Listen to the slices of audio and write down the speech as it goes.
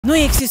Nu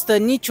există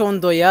nicio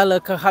îndoială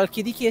că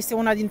Halkidiki este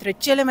una dintre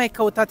cele mai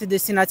căutate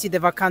destinații de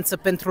vacanță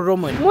pentru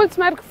români. Mulți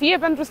merg fie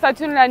pentru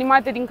stațiunile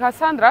animate din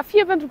Cassandra,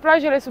 fie pentru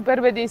plajele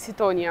superbe din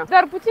Sitonia.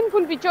 Dar puțin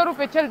pun piciorul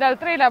pe cel de-al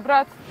treilea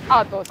braț,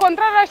 Athos.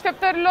 Contrar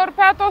așteptărilor,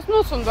 pe Athos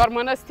nu sunt doar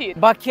mănăstiri.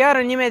 Ba chiar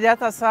în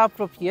imediata sa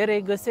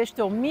apropiere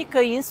găsește o mică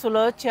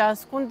insulă ce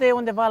ascunde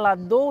undeva la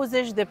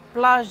 20 de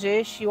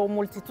plaje și o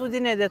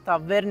multitudine de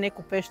taverne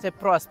cu pește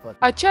proaspăt.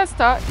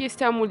 Aceasta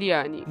este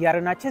Amulianii. Iar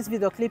în acest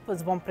videoclip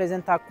îți vom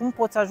prezenta cum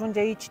poți ajunge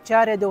aici, ce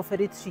are de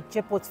oferit și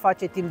ce poți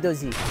face timp de o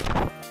zi.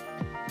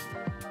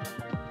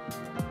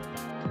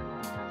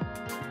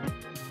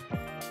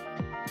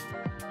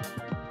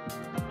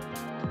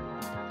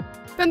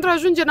 Pentru a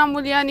ajunge în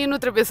Amulianii nu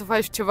trebuie să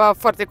faci ceva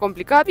foarte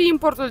complicat. Fii în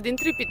portul din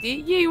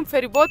Tripiti, iei un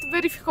feribot,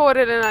 verifică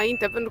orele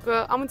înainte, pentru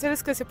că am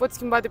înțeles că se pot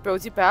schimba de pe o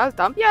zi pe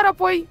alta, iar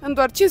apoi, în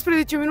doar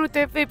 15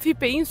 minute, vei fi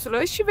pe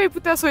insulă și vei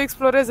putea să o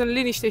explorezi în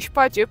liniște și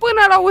pace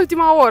până la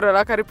ultima oră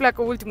la care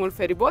pleacă ultimul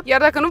feribot. Iar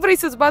dacă nu vrei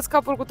să-ți bați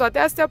capul cu toate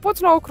astea,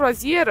 poți lua o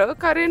croazieră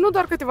care nu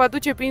doar că te va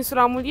duce pe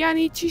insula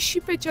Amulianii, ci și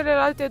pe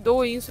celelalte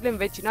două insule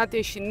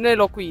învecinate și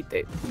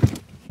nelocuite.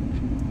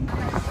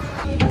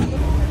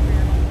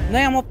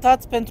 Noi am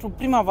optat pentru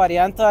prima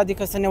variantă,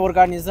 adică să ne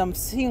organizăm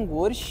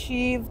singuri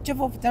și ce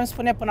vă putem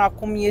spune până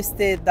acum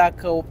este,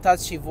 dacă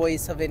optați și voi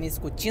să veniți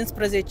cu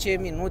 15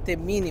 minute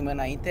minim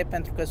înainte,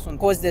 pentru că sunt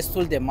cozi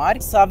destul de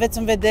mari, să aveți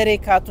în vedere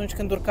că atunci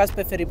când urcați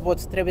pe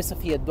feribot trebuie să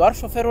fie doar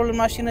șoferul în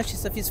mașină și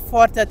să fiți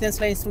foarte atenți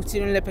la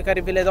instrucțiunile pe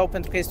care vi le dau,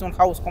 pentru că este un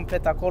haos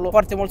complet acolo.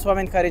 Foarte mulți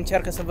oameni care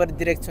încearcă să vă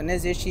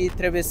direcționeze și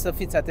trebuie să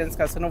fiți atenți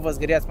ca să nu vă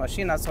zgâriați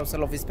mașina sau să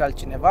loviți pe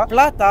altcineva.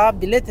 Plata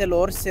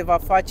biletelor se va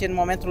face în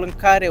momentul în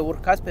care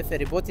urcați pe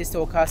feribot. Este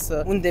o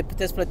casă unde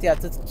puteți plăti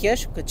atât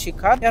cash cât și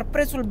card, iar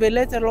prețul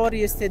biletelor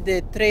este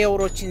de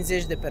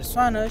 3,50 € de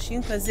persoană și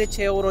încă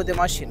 10 € de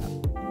mașină.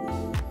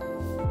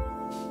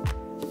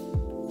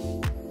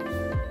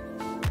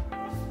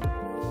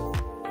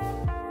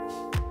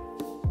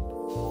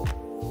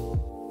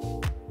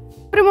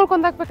 Primul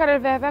contact pe care îl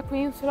vei avea cu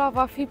insula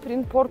va fi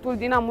prin portul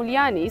din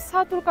Amulianii,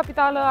 satul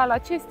capitală al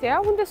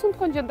acesteia, unde sunt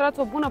concentrați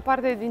o bună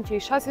parte din cei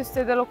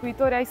 600 de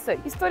locuitori ai săi.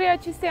 Istoria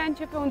acesteia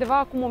începe undeva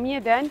acum 1000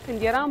 de ani,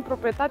 când era în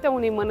proprietatea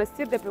unei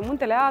mănăstiri de pe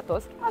muntele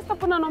Athos, asta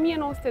până în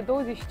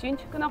 1925,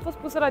 când a fost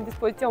pusă la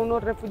dispoziția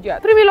unor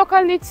refugiați. Primii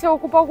localnici se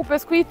ocupau cu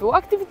pescuitul,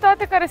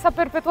 activitate care s-a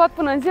perpetuat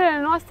până în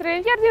zilele noastre,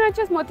 iar din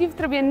acest motiv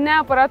trebuie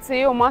neapărat să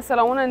iei o masă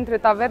la una dintre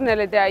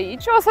tavernele de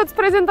aici și o să-ți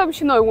prezentăm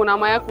și noi una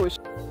mai acuși.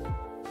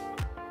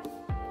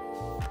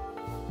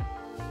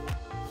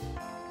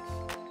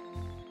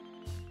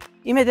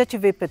 Imediat ce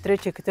vei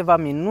petrece câteva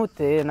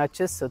minute în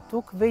acest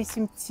sătuc, vei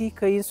simți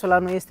că insula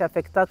nu este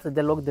afectată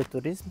deloc de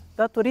turism,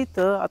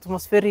 datorită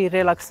atmosferei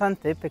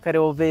relaxante pe care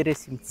o vei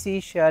resimți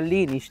și a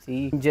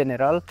liniștii în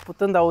general,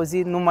 putând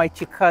auzi numai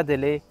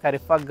cicadele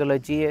care fac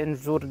gălăgie în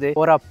jur de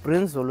ora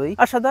prânzului.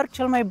 Așadar,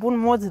 cel mai bun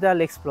mod de a-l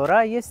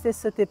explora este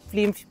să te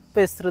plimbi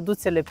pe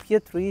străduțele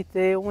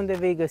pietruite, unde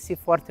vei găsi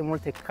foarte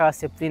multe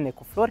case pline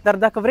cu flori, dar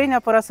dacă vrei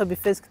neapărat să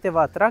bifezi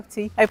câteva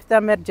atracții, ai putea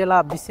merge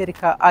la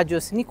biserica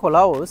Agios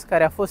Nicolaos,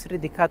 care a fost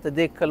ridicată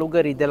de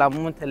călugării de la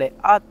muntele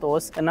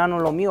Athos în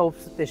anul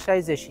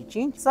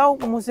 1865, sau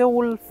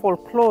Muzeul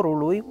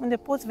Folclorului, unde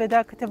poți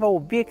vedea câteva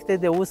obiecte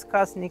de uz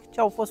casnic ce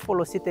au fost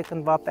folosite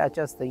cândva pe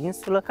această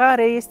insulă,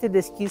 care este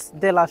deschis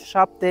de la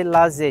 7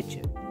 la 10.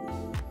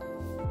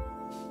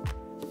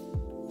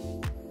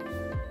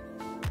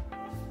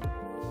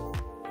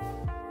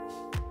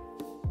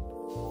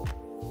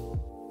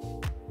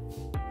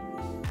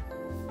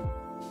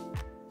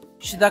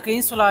 Și dacă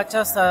insula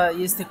aceasta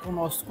este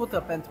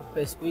cunoscută pentru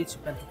pescuit și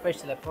pentru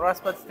peștele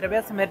proaspăt,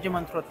 trebuia să mergem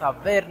într-o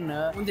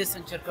tavernă unde să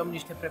încercăm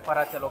niște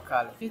preparate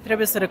locale. Și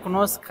trebuie să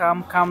recunosc că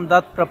am cam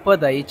dat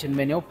prăpăd aici în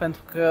meniu,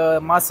 pentru că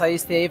masa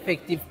este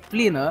efectiv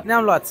plină.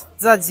 Ne-am luat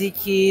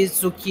tzatziki,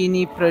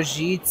 zucchini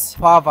prăjiți,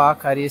 fava,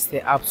 care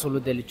este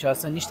absolut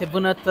delicioasă, niște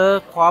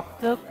vânătă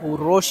coaptă cu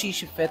roșii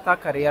și feta,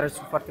 care iarăși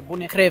sunt foarte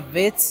bune,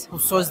 creveți cu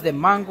sos de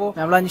mango,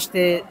 ne-am luat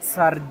niște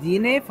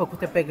sardine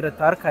făcute pe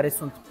grătar, care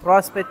sunt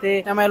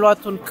proaspete, ne-am mai luat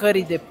un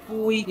curry de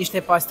pui, niște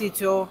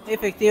pastițio,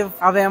 efectiv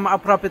avem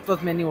aproape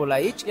tot meniul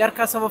aici, iar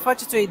ca să vă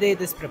faceți o idee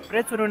despre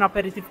prețuri, un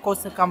aperitiv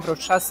costă cam vreo 6-9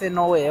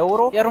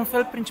 €, iar un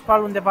fel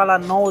principal undeva la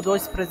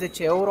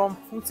 9-12 € în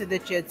funcție de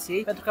ce îți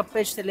iei, pentru că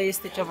peștele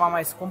este ceva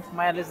mai scump,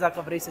 mai ales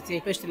dacă vrei să-ți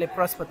iei peștele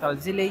proaspăt al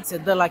zilei, se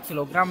dă la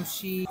kilogram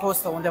și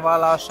costă undeva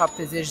la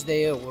 70 de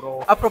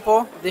 €.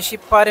 Apropo, deși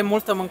pare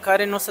multă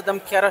mâncare, nu o să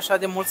dăm chiar așa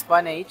de mulți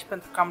bani aici,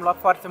 pentru că am luat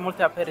foarte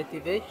multe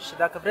aperitive și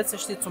dacă vreți să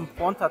știți un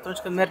pont, atunci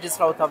când mergeți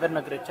la o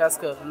tavernă grecească,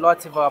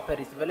 luați-vă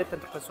aperitivele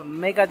pentru că sunt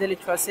mega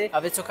delicioase,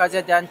 aveți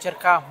ocazia de a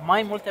încerca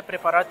mai multe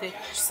preparate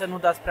și să nu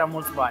dați prea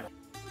mulți bani.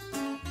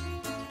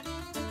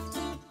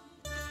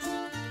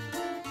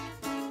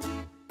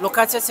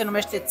 Locația se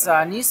numește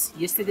Tsanis,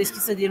 este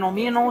deschisă din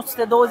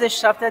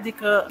 1927,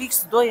 adică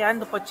fix 2 ani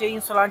după ce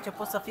insula a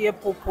început să fie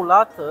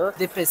populată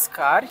de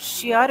pescari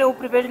și are o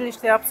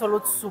priveliște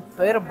absolut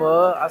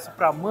superbă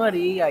asupra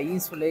mării, a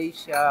insulei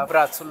și a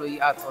brațului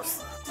Athos.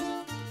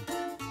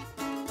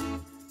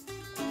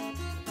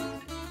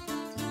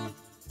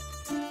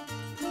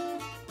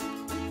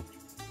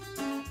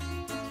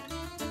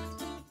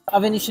 A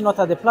venit și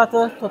nota de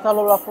plată,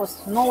 totalul a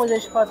fost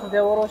 94 de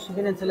euro și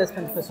bineînțeles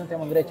pentru că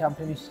suntem în Grecia am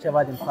primit și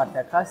ceva din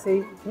partea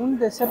casei. Un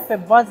desert pe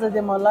bază de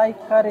mălai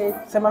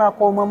care semăna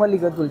cu o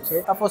mămăligă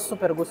dulce. A fost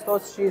super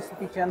gustos și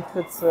suficient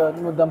cât să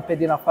nu dăm pe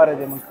din afară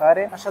de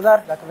mâncare.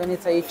 Așadar, dacă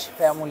veniți aici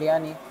pe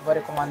Amuliani, vă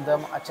recomandăm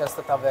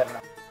această tavernă.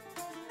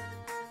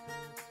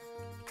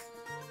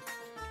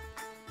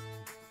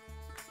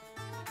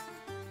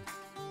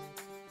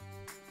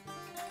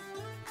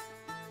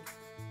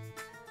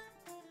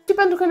 Și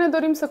pentru că ne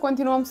dorim să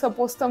continuăm să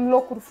postăm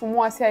locuri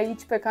frumoase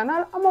aici pe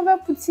canal, am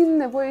avea puțin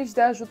nevoie și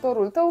de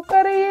ajutorul tău,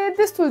 care e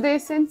destul de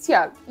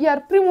esențial.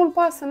 Iar primul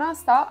pas în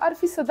asta ar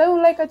fi să dai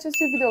un like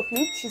acestui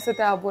videoclip și să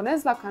te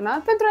abonezi la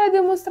canal pentru a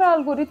demonstra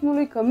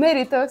algoritmului că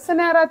merită să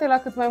ne arate la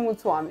cât mai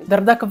mulți oameni. Dar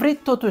dacă vrei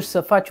totuși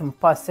să faci un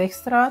pas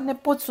extra, ne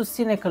poți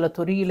susține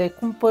călătoriile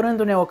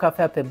cumpărându-ne o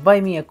cafea pe Buy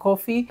Me a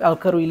Coffee, al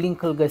cărui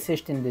link îl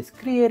găsești în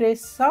descriere,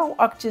 sau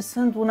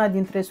accesând una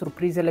dintre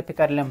surprizele pe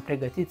care le-am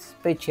pregătit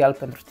special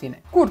pentru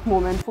tine.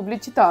 Moment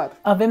publicitar.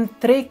 Avem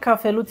 3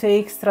 cafeluțe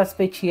extra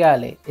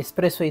speciale: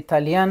 espresso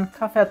italian,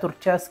 cafea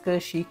turcească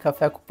și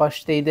cafea cu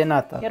paștei de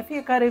nata. Iar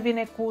fiecare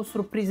vine cu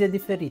surprize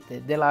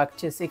diferite, de la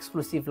acces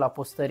exclusiv la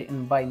postări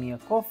în Buy Me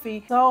a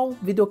Coffee sau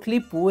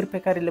videoclipuri pe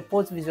care le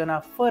poți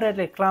viziona fără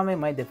reclame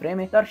mai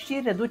devreme, dar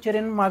și reducere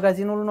în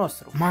magazinul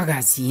nostru.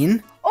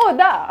 Magazin? Oh,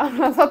 da! Am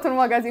lansat un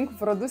magazin cu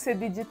produse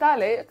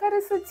digitale care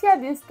să-ți ia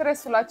din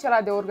stresul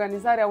acela de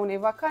organizare a unei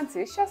vacanțe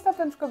și asta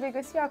pentru că vei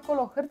găsi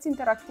acolo hărți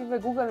interactive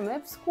Google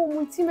Maps cu o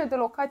mulțime de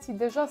locații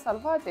deja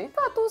salvate,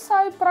 ca tu să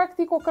ai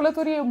practic o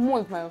călătorie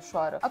mult mai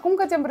ușoară. Acum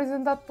că ți-am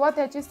prezentat toate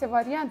aceste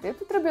variante,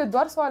 tu trebuie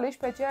doar să o alegi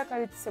pe aceea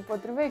care ți se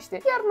potrivește,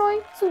 iar noi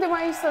suntem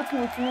aici să-ți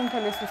mulțumim că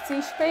ne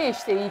susții și că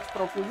ești aici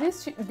propriu-zis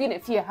și bine,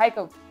 hai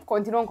că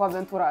continuăm cu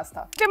aventura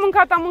asta. Ce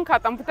mâncat am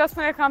mâncat, am putea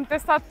spune că am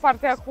testat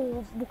partea cu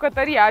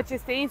bucătăria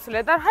acestei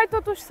insule, dar hai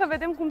totuși să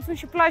vedem cum sunt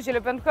și plajele,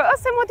 pentru că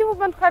ăsta e motivul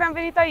pentru care am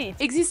venit aici.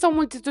 Există o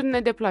multitudine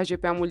de plaje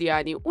pe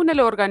Amuliani,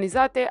 unele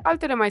organizate,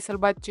 altele mai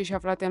sălbatice și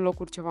aflate în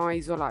locuri ceva mai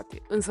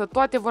izolate, însă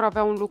toate vor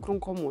avea un lucru în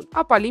comun: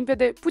 apa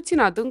limpede, puțin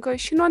adâncă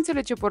și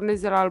nuanțele ce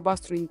pornesc de la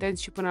albastru intens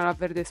și până la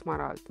verde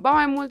smarald. Ba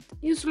mai mult,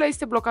 insula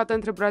este blocată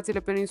între brațele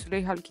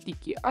peninsulei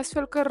Halkidiki,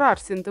 astfel că rar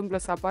se întâmplă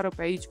să apară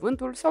pe aici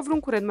vântul sau vreun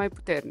curent mai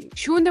puternic.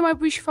 Și unde mai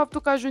pui și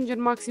faptul că ajungi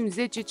în maxim 10-15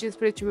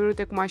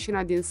 minute cu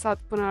mașina din sat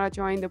până la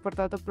cea mai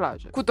îndepărtată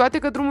plajă. Cu toate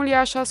că drumul e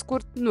așa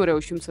scurt, nu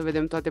reușim să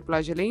vedem toate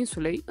plajele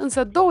insulei,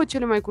 însă două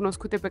cele mai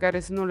cunoscute pe care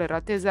să nu le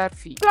rateze ar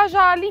fi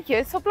plaja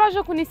Aliches, o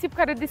plajă cu nisip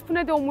care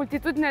dispune de o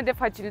multitudine de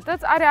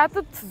facilități, are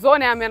atât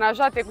zone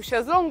amenajate cu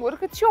șezlonguri,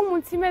 cât și o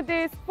mulțime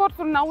de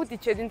sporturi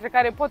nautice dintre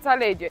care poți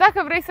alege.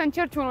 Dacă vrei să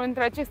încerci unul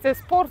dintre aceste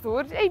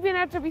sporturi, ei bine,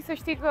 ar trebui să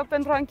știi că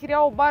pentru a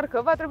închiria o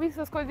barcă va trebui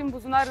să scoți din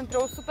buzunar între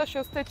 100 și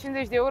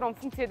 150 de euro în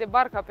funcție de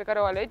barca pe care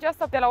o alegi,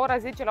 asta de la ora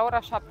 10 la ora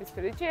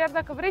 17, iar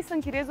dacă vrei să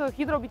închiriezi o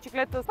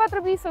hidrobicicletă, va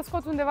trebui să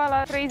scoți undeva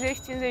la 30-50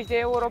 de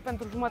euro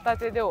pentru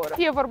jumătate de oră.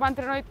 Fie vorba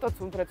între noi, toți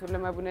sunt prețurile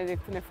mai bune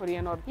decât în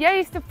Eforie Nord. Ea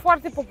este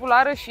foarte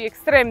populară și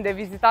extrem de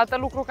vizitată,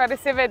 lucru care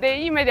se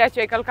vede imediat ce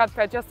ai călcat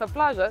pe această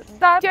plajă,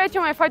 dar ceea ce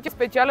mai face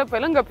specială pe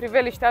lângă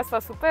priveliștea asta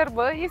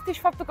superbă este și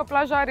faptul că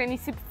plaja are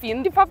nisip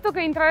fin și faptul că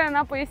intrarea în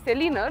apă este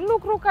lină,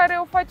 lucru care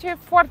o face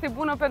foarte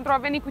bună pentru a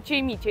veni cu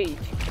cei mici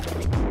aici.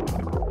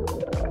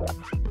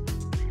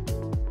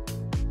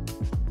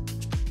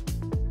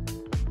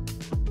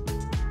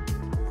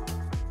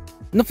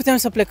 Nu putem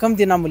să plecăm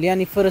din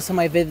Amuliani fără să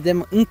mai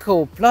vedem încă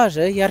o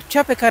plajă, iar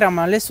cea pe care am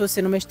ales-o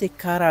se numește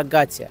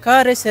Caragația,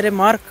 care se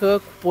remarcă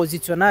cu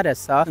poziționarea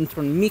sa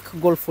într-un mic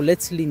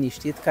golfuleț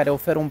liniștit care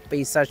oferă un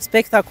peisaj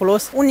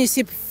spectaculos, un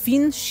nisip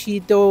fin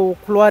și de o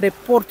culoare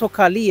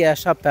portocalie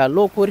așa pe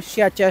alocuri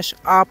și aceeași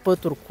apă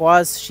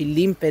turcoaz și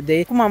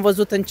limpede cum am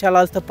văzut în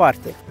cealaltă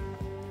parte.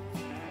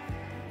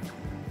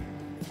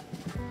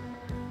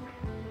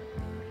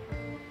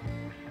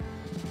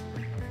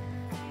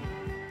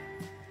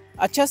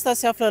 Aceasta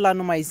se află la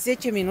numai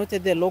 10 minute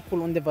de locul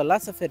unde vă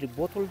lasă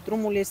feribotul.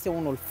 Drumul este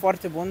unul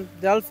foarte bun,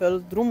 de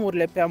altfel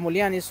drumurile pe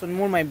Amuliani sunt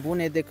mult mai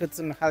bune decât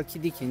în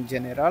Halkidiki în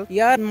general,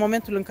 iar în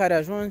momentul în care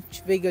ajungi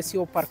vei găsi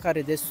o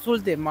parcare destul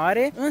de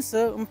mare,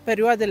 însă în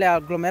perioadele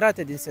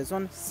aglomerate din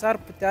sezon s-ar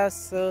putea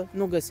să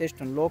nu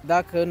găsești un loc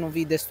dacă nu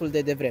vii destul de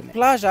devreme.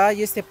 Plaja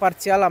este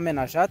parțial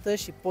amenajată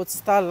și poți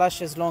sta la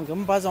șezlong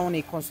în baza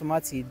unei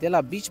consumații de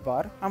la beach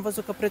bar. Am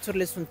văzut că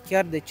prețurile sunt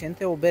chiar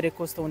decente, o bere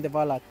costă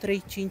undeva la 3-5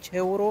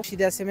 euro și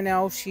de asemenea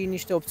au și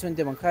niște opțiuni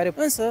de mâncare,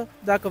 însă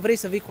dacă vrei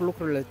să vii cu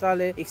lucrurile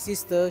tale,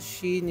 există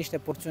și niște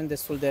porțiuni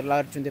destul de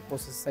largi unde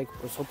poți să stai cu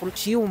prosopul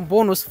și un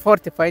bonus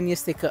foarte fain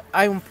este că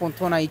ai un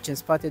ponton aici în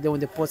spate de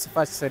unde poți să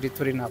faci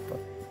sărituri în apă.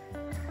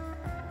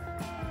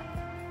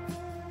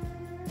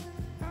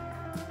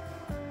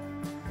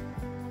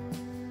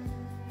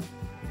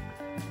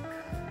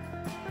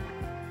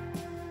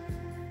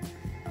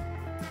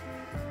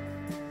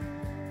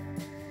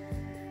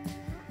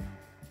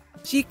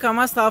 Și cam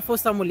asta a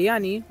fost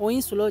Amuliani, o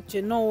insulă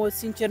ce nouă,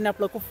 sincer, ne-a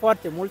plăcut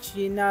foarte mult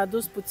și ne-a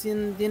adus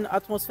puțin din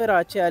atmosfera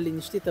aceea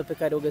liniștită pe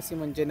care o găsim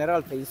în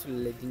general pe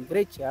insulele din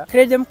Grecia.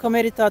 Credem că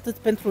merită atât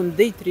pentru un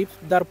day trip,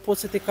 dar poți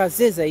să te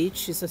cazezi aici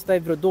și să stai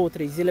vreo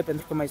 2-3 zile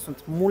pentru că mai sunt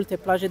multe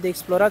plaje de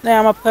explorat. Noi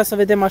am apucat să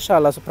vedem așa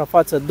la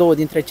suprafață două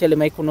dintre cele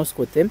mai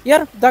cunoscute.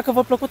 Iar dacă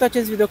v-a plăcut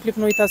acest videoclip,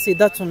 nu uitați să-i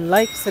dați un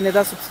like, să ne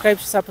dați subscribe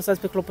și să apăsați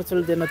pe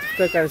clopoțelul de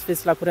notificări care să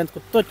fiți la curent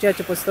cu tot ceea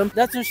ce postăm.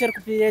 Dați un share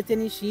cu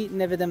prietenii și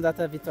ne vedem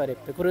data viitoare.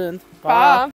 Pe curând! Pa!